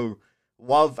also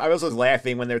love. I was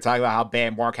laughing when they were talking about how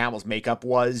bad Mark Hamill's makeup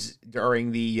was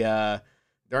during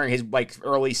his like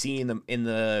early scene in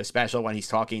the special when he's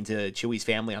talking to Chewie's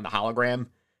family on the hologram.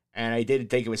 And I did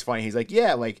think it was funny. He's like,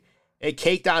 yeah, like it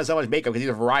caked on someone's makeup because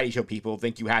these are variety show people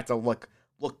think you have to look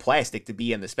plastic to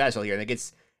be in the special here, and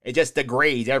it just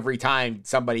degrades every time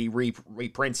somebody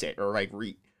reprints it or like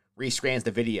rescans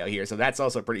the video here. So that's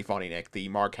also pretty funny, Nick. The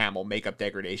Mark Hamill makeup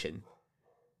degradation.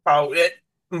 Oh,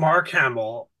 Mark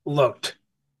Hamill looked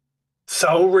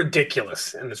so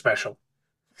ridiculous in the special.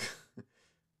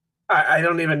 I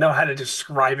don't even know how to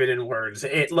describe it in words.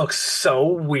 It looks so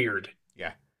weird.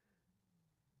 Yeah.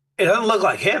 It doesn't look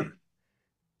like him.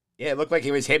 Yeah, it looked like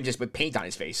it was him just with paint on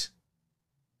his face.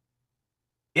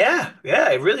 Yeah, yeah,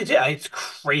 it really did. It's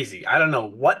crazy. I don't know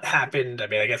what happened. I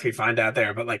mean, I guess we find out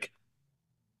there, but like,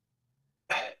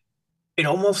 it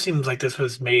almost seems like this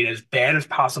was made as bad as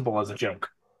possible as a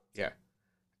joke. Yeah.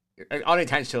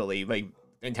 Unintentionally, like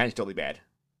intentionally bad.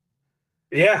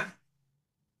 Yeah,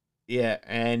 Yeah,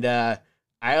 and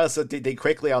I also did they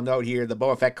quickly. I'll note here the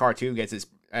Boba Fett cartoon gets its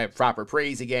proper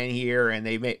praise again here, and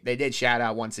they did shout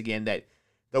out once again that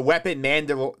the weapon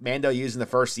Mando used in the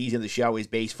first season of the show is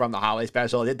based from the holiday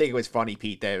special. I did think it was funny,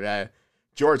 Pete, that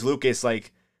George Lucas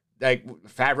like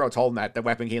Favreau told him that the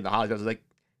weapon came in the holiday special.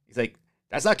 He's like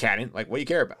that's not canon. Like what do you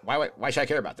care about? Why should I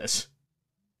care about this?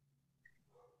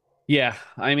 Yeah,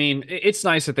 I mean, it's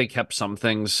nice that they kept some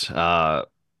things.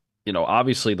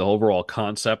 Obviously the overall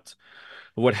concept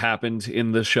of what happened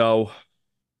in the show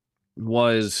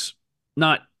was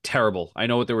not terrible. I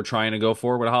know what they were trying to go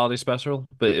for with a holiday special,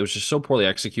 but it was just so poorly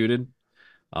executed.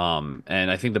 And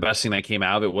I think the best thing that came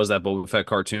out of it was that Boba Fett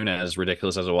cartoon, as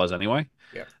ridiculous as it was anyway.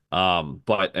 Yeah.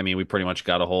 But I mean, we pretty much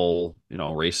got a whole,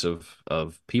 race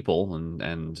of people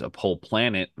and a whole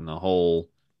planet and a whole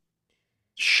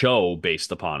show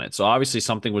based upon it. So obviously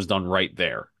something was done right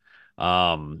there.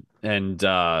 And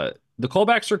the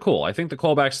callbacks are cool. I think the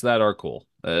callbacks to that are cool,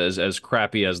 as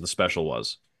crappy as the special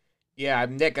was. Yeah,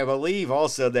 Nick, I believe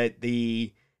also that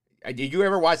the did you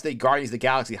ever watch the Guardians of the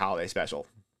Galaxy holiday special?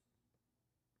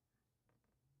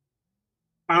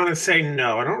 I want to say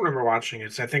no. I don't remember watching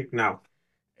it, so I think no.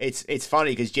 It's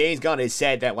funny because James Gunn has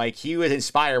said that like he was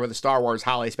inspired with the Star Wars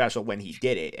holiday special when he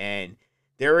did it, and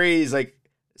there is like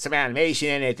some animation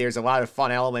in it. There's a lot of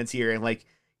fun elements here, and like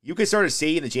you could sort of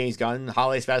see in the James Gunn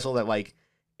holiday special that like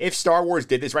if Star Wars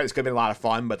did this right, this could have been a lot of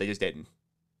fun, but they just didn't.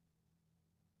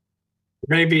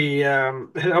 Maybe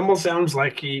it almost sounds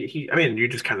like he I mean, you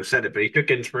just kind of said it, but he took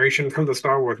inspiration from the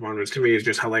Star Wars one, which to me is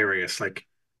just hilarious. Like,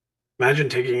 imagine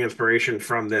taking inspiration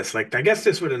from this. Like, I guess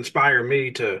this would inspire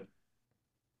me to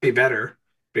be better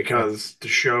Yeah, because to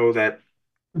show that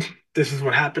this is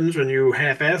what happens when you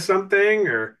half-ass something,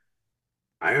 or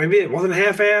maybe it wasn't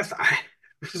half-assed.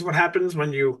 This is what happens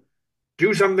when you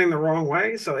do something the wrong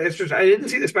way. So it's just I didn't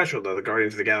see the special though, the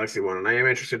Guardians of the Galaxy one, and I am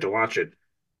interested to watch it.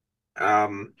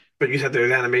 But you said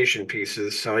there's animation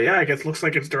pieces, so yeah, I guess looks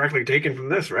like it's directly taken from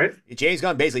this, right? James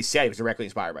Gunn basically said he was directly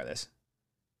inspired by this.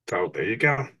 So there you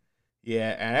go.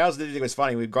 Yeah, and I also did think it was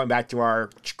funny. We're going back to our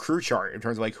crew chart in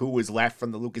terms of like who was left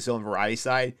from the Lucasfilm Variety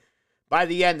side. By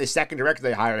the end, the second director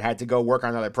they hired had to go work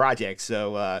on another project.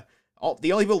 So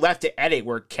the only people left to edit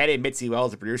were Ken and Mitzi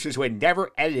Wells, the producers who had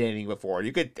never edited anything before.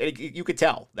 You could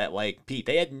tell that like Pete,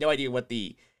 they had no idea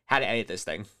how to edit this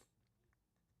thing.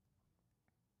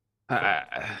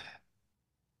 I,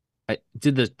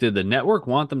 did the network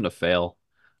want them to fail?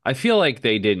 I feel like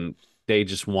they didn't. They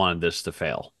just wanted this to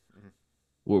fail.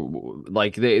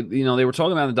 Like they were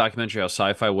talking about in the documentary how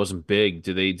sci-fi wasn't big.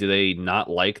 Do they not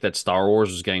like that Star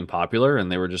Wars was getting popular, and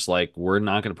they were just like, we're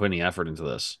not going to put any effort into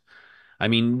this. I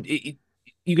mean,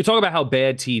 you could talk about how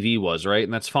bad TV was, right?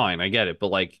 And that's fine. I get it.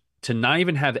 But like to not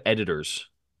even have editors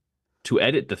to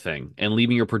edit the thing and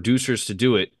leaving your producers to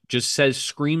do it just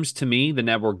screams to me the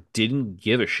network didn't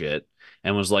give a shit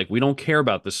and was like, we don't care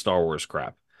about this Star Wars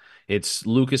crap. It's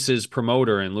Lucas's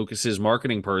promoter and Lucas's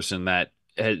marketing person that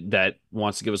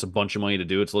wants to give us a bunch of money to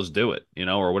do it, so let's do it,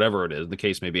 or whatever it is. The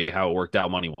case may be how it worked out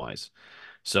money wise.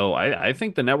 So I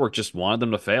think the network just wanted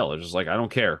them to fail. They're just like, I don't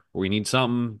care. We need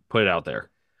something, put it out there.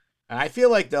 And I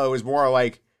feel like though it was more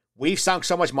like we've sunk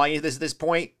so much money into this at this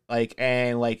point, like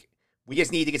and like we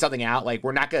just need to get something out. Like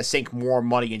we're not gonna sink more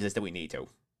money into this than we need to.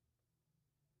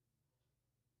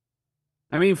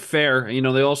 I mean, fair.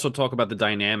 They also talk about the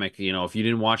dynamic. If you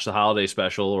didn't watch the holiday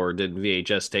special or didn't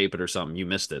VHS tape it or something, you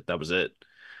missed it. That was it.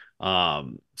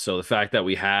 So the fact that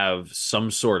we have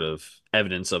some sort of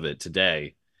evidence of it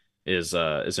today is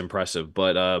impressive.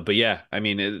 But yeah, I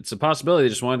mean, it's a possibility. They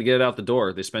just wanted to get it out the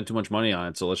door. They spent too much money on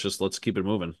it, so let's keep it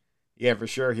moving. Yeah, for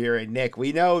sure. Here and Nick,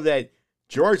 we know that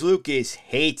George Lucas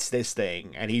hates this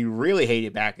thing, and he really hated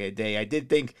it back in the day. I did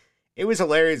think it was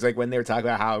hilarious, like when they were talking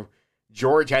about how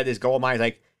George had this goal in mind,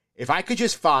 like if I could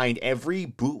just find every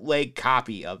bootleg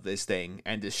copy of this thing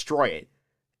and destroy it,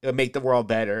 it would make the world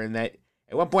better. And that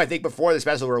at one point, I think before the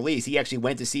special release, he actually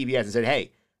went to CBS and said,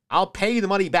 "Hey, I'll pay you the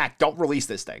money back. Don't release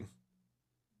this thing."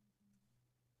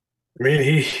 I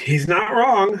mean, he's not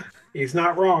wrong. He's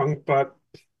not wrong, but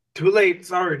too late.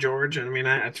 Sorry, George. And I mean,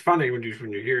 it's funny when you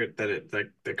hear it that it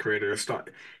like the creator of Star.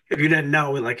 If you didn't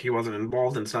know, like he wasn't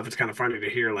involved in stuff, it's kind of funny to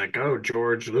hear like, oh,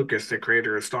 George Lucas, the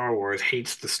creator of Star Wars,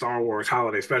 hates the Star Wars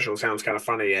holiday special. Sounds kind of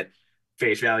funny at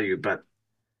face value, but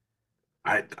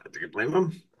I think I blame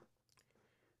him.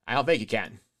 I don't think you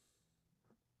can.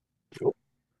 Nope.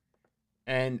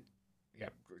 And yeah,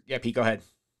 yeah, Pete, go ahead.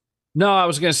 No, I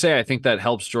was gonna say I think that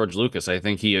helps George Lucas. I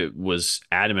think he was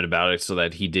adamant about it so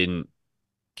that he didn't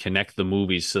connect the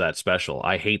movies to that special.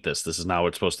 I hate this. This is not what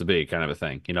it's supposed to be, kind of a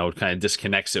thing. It kind of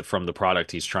disconnects it from the product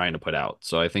he's trying to put out.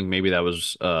 So I think maybe that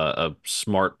was a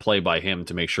smart play by him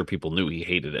to make sure people knew he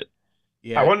hated it.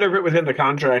 I Yeah, wonder if it was in the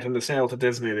contract in the sale to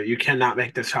Disney that you cannot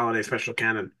make this holiday special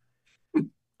canon.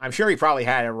 I'm sure he probably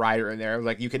had a writer in there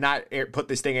like you cannot put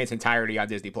this thing in its entirety on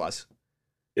Disney Plus.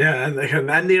 Yeah,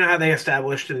 and you know how they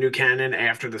established a new canon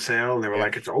after the sale, and they were Yeah,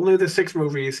 like, it's only the six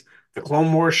movies, the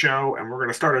Clone Wars show, and we're going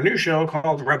to start a new show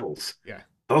called Rebels. yeah,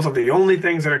 Those are the only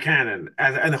things that are canon,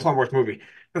 and the Clone Wars movie.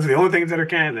 Those are the only things that are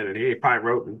canon. And he probably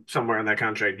wrote somewhere in that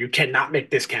contract, you cannot make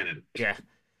this canon. yeah.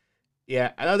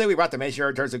 Yeah, another thing we brought to mention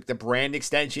in terms of the brand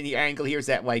extension angle here is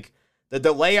that like the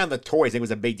delay on the toys, I think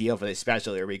was a big deal for this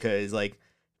special here because like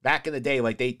back in the day,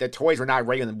 like the toys were not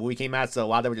ready when the movie came out, so a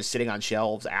lot of them were just sitting on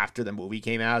shelves after the movie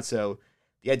came out. So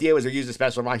the idea was to use a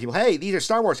special to remind people, hey, these are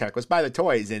Star Wars characters, let's buy the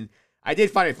toys. And I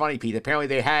did find it funny, Pete. Apparently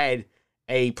they had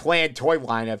a planned toy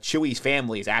line of Chewie's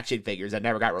family's action figures that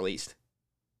never got released.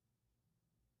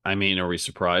 I mean, are we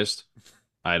surprised?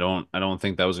 I don't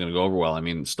think that was going to go over well. I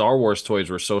mean, Star Wars toys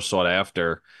were so sought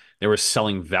after. They were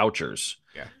selling vouchers.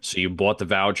 Yeah. So you bought the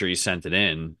voucher, you sent it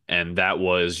in, and that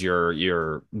was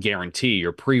your guarantee,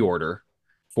 your pre-order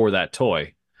for that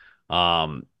toy.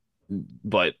 Um,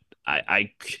 but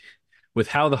I with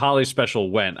how the holiday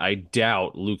special went, I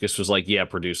doubt Lucas was like, "Yeah,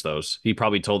 produce those." He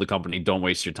probably told the company, "Don't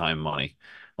waste your time and money.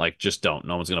 Like, just don't.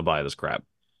 No one's going to buy this crap."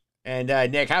 And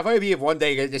Nick, how about if one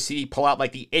day you get to see pull out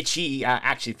like the itchy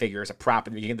action figure as a prop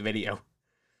in the beginning of the video?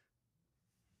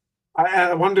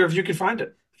 I wonder if you could find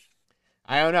it.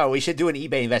 I don't know. We should do an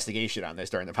eBay investigation on this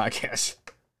during the podcast.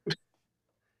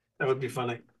 That would be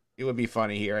funny. It would be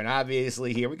funny here. And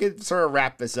obviously, here we could sort of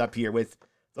wrap this up here with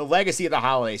the legacy of the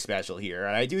holiday special here.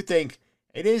 And I do think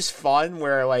it is fun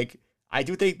where, like, I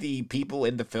do think the people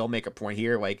in the film make a point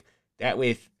here, like, that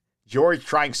with George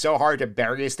trying so hard to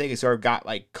bury this thing, it sort of got,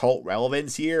 like, cult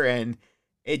relevance here. And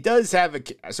it does have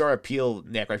a sort of appeal,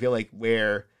 Nick. I feel like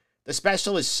where the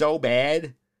special is so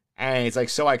bad and it's, like,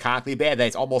 so iconically bad that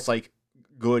it's almost, like,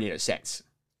 good in a sense.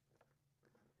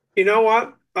 You know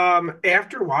what?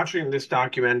 After watching this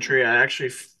documentary, I actually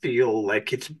feel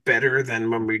like it's better than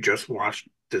when we just watched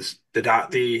the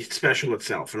special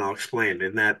itself, and I'll explain.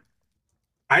 In that,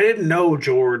 I didn't know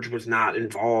George was not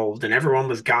involved, and everyone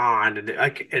was gone, and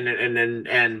like,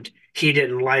 and he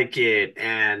didn't like it,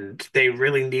 and they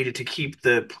really needed to keep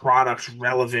the products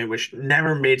relevant, which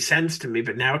never made sense to me,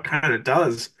 but now it kind of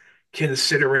does,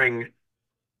 considering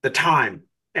the time.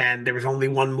 And there was only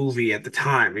one movie at the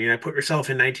time. You know, put yourself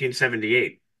in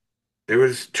 1978. There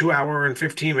was 2 hour and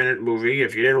 15 minute movie.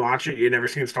 If you didn't watch it, you'd never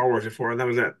seen Star Wars before, and that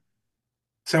was it.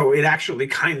 So it actually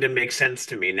kind of makes sense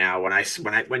to me now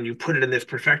when you put it in this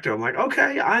perspective. I'm like,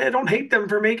 okay, I don't hate them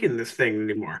for making this thing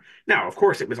anymore. Now, of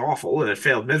course, it was awful and it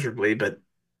failed miserably, but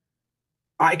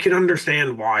I can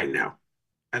understand why now,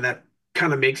 and that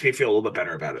kind of makes me feel a little bit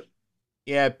better about it.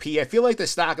 Yeah, P. I feel like the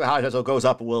stock of the Holiday Special goes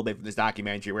up a little bit from this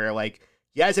documentary, where like,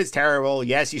 yes, it's terrible.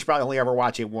 Yes, you should probably only ever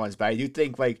watch it once, but I do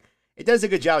think like it does a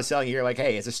good job of selling you. Here, like,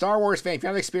 hey, as a Star Wars fan, if you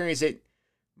haven't experienced it,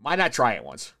 why not try it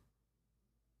once?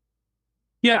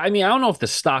 Yeah, I mean, I don't know if the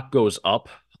stock goes up,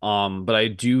 but I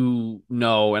do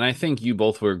know, and I think you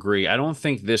both would agree. I don't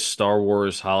think this Star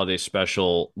Wars holiday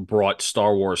special brought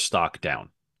Star Wars stock down.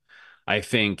 I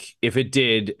think if it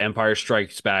did, Empire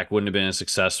Strikes Back wouldn't have been as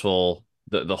successful.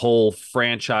 The whole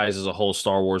franchise as a whole,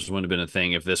 Star Wars wouldn't have been a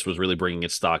thing if this was really bringing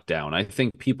its stock down. I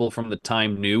think people from the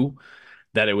time knew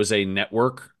that it was a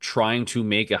network trying to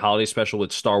make a holiday special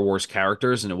with Star Wars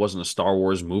characters, and it wasn't a Star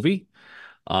Wars movie.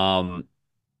 Um,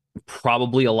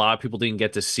 Probably a lot of people didn't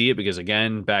get to see it because,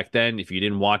 again, back then, if you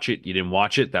didn't watch it, you didn't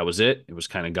watch it. That was it. It was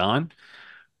kind of gone.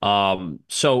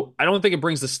 So I don't think it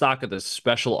brings the stock of the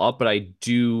special up, but I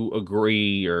do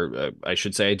agree, or I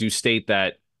should say, I do state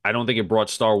that I don't think it brought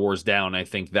Star Wars down. I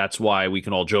think that's why we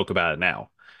can all joke about it now.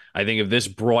 I think if this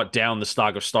brought down the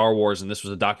stock of Star Wars and this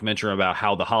was a documentary about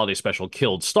how the holiday special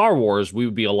killed Star Wars, we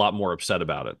would be a lot more upset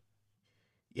about it.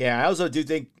 Yeah, I also do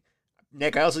think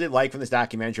Nick. I also did like from this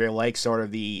documentary. I like sort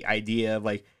of the idea of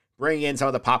like bringing in some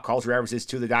of the pop culture references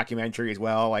to the documentary as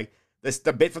well. Like this,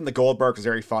 the bit from the Goldberg was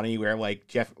very funny, where like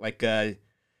Jeff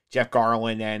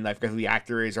Garland and I forget who the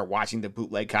actor is are watching the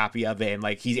bootleg copy of it, and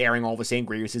like he's airing all the same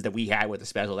grievances that we had with the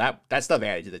special. That stuff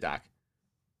added to the doc.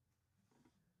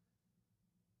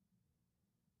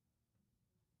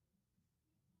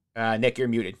 Nick, you're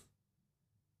muted.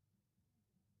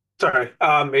 Sorry.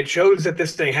 It shows that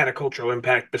this thing had a cultural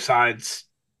impact besides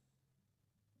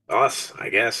us, I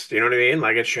guess. You know what I mean?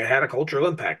 Like had a cultural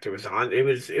impact. It was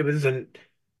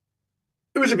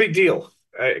a big deal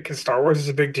because Star Wars is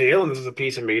a big deal, and this is a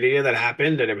piece of media that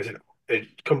happened, and it was a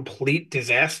complete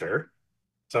disaster.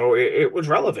 So it was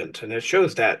relevant, and it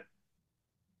shows that.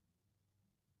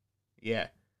 Yeah.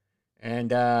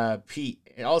 And Pete,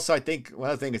 and also I think one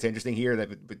other thing that's interesting here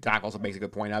that Doc also makes a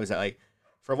good point of is that like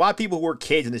for a lot of people who were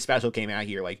kids when the special came out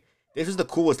here, like this was the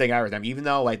coolest thing ever to them. Even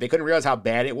though like they couldn't realize how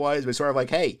bad it was, but sort of like,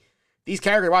 hey, these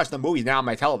characters are watching the movies now on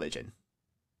my television.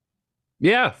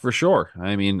 Yeah, for sure.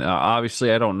 I mean,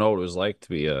 obviously, I don't know what it was like to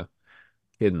be a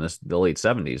kid in the late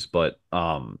 '70s, but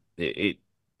it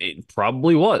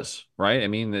probably was, right? I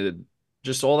mean,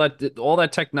 just all that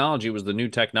technology was the new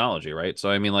technology, right?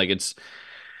 So I mean, like it's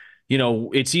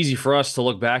easy for us to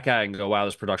look back at it and go, wow,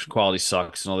 this production quality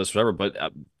sucks and all this, whatever. But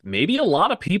maybe a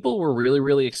lot of people were really,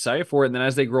 really excited for it. And then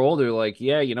as they grow older, they're like,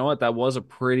 yeah, you know what? That was a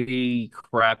pretty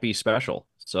crappy special.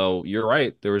 So you're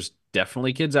right. There was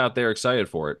definitely kids out there excited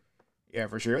for it. Yeah,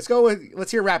 for sure.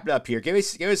 Let's hear wrap it up here. Give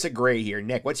us a grade here,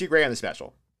 Nick. What's your grade on the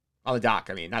special? On the doc,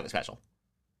 I mean, not the special.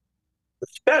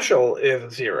 Special is a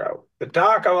 0. The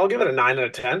doc, I'll give it a 9 out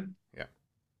of 10. Yeah.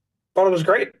 Thought it was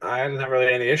great. I didn't have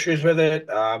really any issues with it.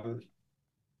 The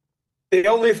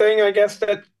only thing I guess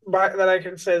that I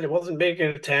can say that wasn't making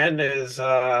it a 10 is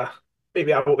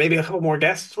maybe a couple more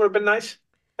guests would have been nice.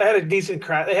 They had a decent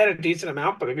crowd. They had a decent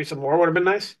amount, but maybe some more would have been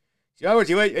nice. In other words,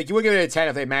 you would give it a 10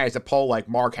 if they managed to pull like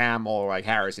Mark Hamill or like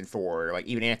Harrison Ford or like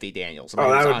even Anthony Daniels. Oh,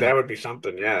 Somebody who's on that would be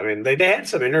something. Yeah, I mean they had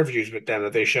some interviews with them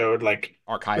that they showed. Like,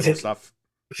 was archival it stuff.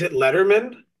 was it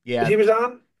Letterman that Yeah, he was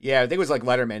on? yeah. I think it was like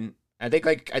Letterman. I think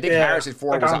Yeah, Harrison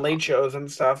Ford like was on on. late shows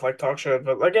and stuff, like talk shows.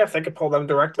 But like, yeah, if they could pull them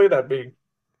directly, that'd be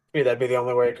the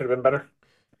only way it could have been better.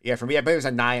 Yeah, for me, I bet it was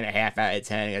a 9.5 out of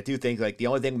 10. I do think like the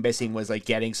only thing missing was like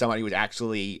getting somebody who was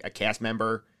actually a cast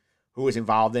member who was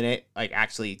involved in it, like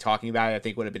actually talking about it. I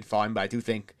think would have been fun, but I do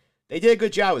think they did a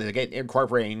good job with it, like,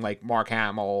 incorporating like Mark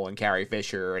Hamill and Carrie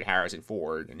Fisher and Harrison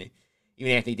Ford and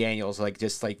even Anthony Daniels, like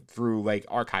just like through like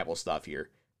archival stuff here.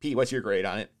 Pete, what's your grade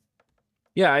on it?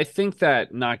 Yeah, I think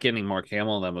that not getting Mark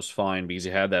Hamill then was fine because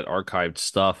he had that archived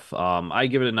stuff. I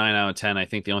give it a 9 out of 10. I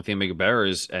think the only thing to make it better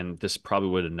is, and this probably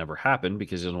would have never happened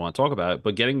because he doesn't want to talk about it,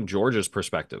 but getting George's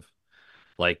perspective.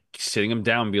 Like sitting him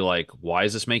down and be like, why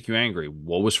does this make you angry?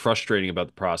 What was frustrating about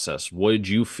the process? What did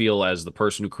you feel as the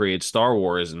person who created Star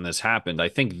Wars and this happened? I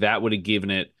think that would have given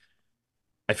it.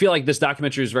 I feel like this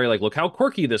documentary is very like, look how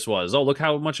quirky this was. Oh, look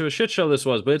how much of a shit show this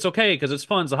was, but it's okay because it's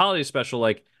fun. It's a holiday special.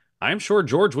 Like, I'm sure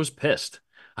George was pissed.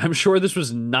 I'm sure this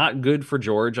was not good for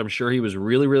George. I'm sure he was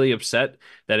really, really upset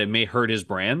that it may hurt his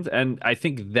brand. And I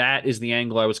think that is the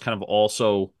angle I was kind of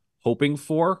also hoping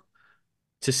for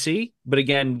to see. But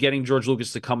again, getting George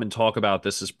Lucas to come and talk about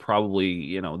this is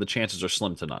probably, the chances are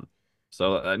slim to none.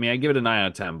 So I mean, I give it a 9 out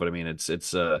of 10, but I mean, it's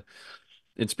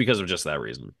because of just that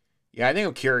reason. Yeah, I think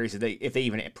I'm curious if they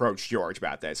even approached George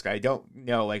about this. I don't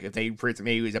know, like if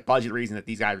maybe it was a budget reason that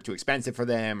these guys were too expensive for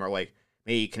them, or like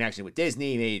maybe connection with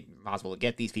Disney, maybe possible to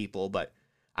get these people. But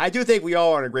I do think we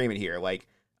all are in agreement here. Like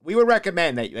we would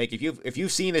recommend that, like if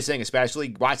you've seen this thing,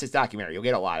 especially watch this documentary, you'll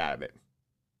get a lot out of it.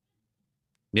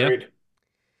 Yeah. Agreed.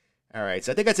 All right,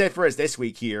 so I think that's it for us this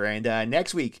week here, and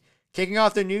next week, kicking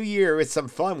off the new year with some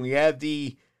fun. We have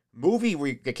the movie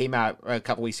that came out a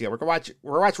couple weeks ago. We're gonna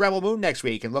watch Rebel Moon next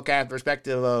week and look at the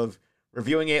perspective of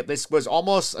reviewing it. This was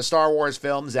almost a Star Wars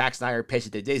film. Zack Snyder pitched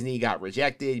it to Disney, got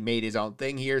rejected, made his own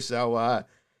thing here. So,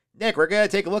 Nick, we're gonna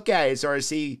take a look at it, sort of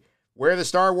see where the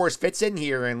Star Wars fits in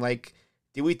here, and like,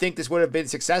 do we think this would have been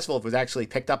successful if it was actually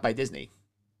picked up by Disney?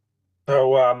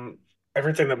 So,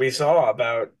 everything that we saw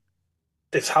about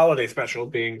this holiday special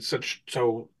being so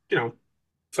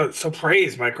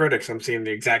praised by critics, I'm seeing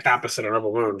the exact opposite of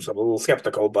Rebel Moon. So I'm a little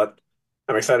skeptical, but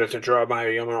I'm excited to draw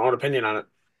my own opinion on it.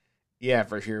 Yeah,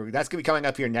 for sure. That's gonna be coming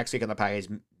up here next week on the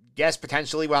podcast. Guest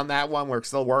potentially on that one. We're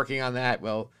still working on that.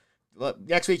 Well,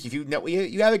 next week if you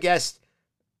have a guest,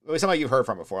 it was somebody you've heard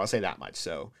from before. I'll say that much.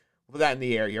 So we'll put that in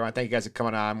the air here. I want to thank you guys for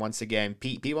coming on once again.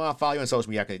 Pete, people want to follow you on social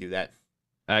media. How can they do that?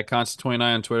 At Constant29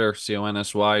 on Twitter,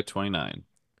 CONSY29.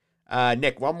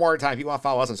 Nick, one more time. If you want to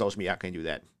follow us on social media, how can you do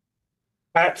that?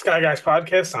 At Sky Guys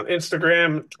Podcast on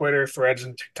Instagram, Twitter, Threads,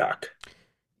 and TikTok.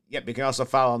 Yep, you can also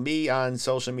follow me on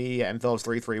social media,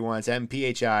 mphillips331. It's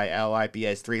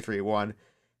MPHILIPS331.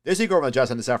 This week over on the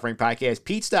Just on the Suffering podcast,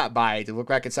 Pete stopped by to look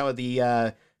back at some of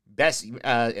the best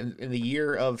in the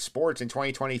year of sports in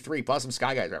 2023, plus some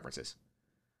Sky Guys references.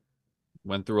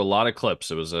 Went through a lot of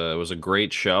clips. It was a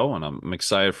great show, and I'm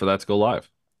excited for that to go live.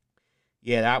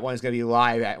 Yeah, that one's going to be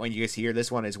live when you guys hear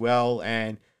this one as well,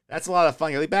 and that's a lot of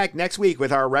fun. You'll be back next week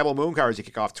with our Rebel Moon covers to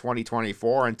kick off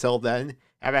 2024. Until then,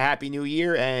 have a happy new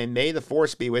year, and may the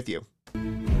force be with you.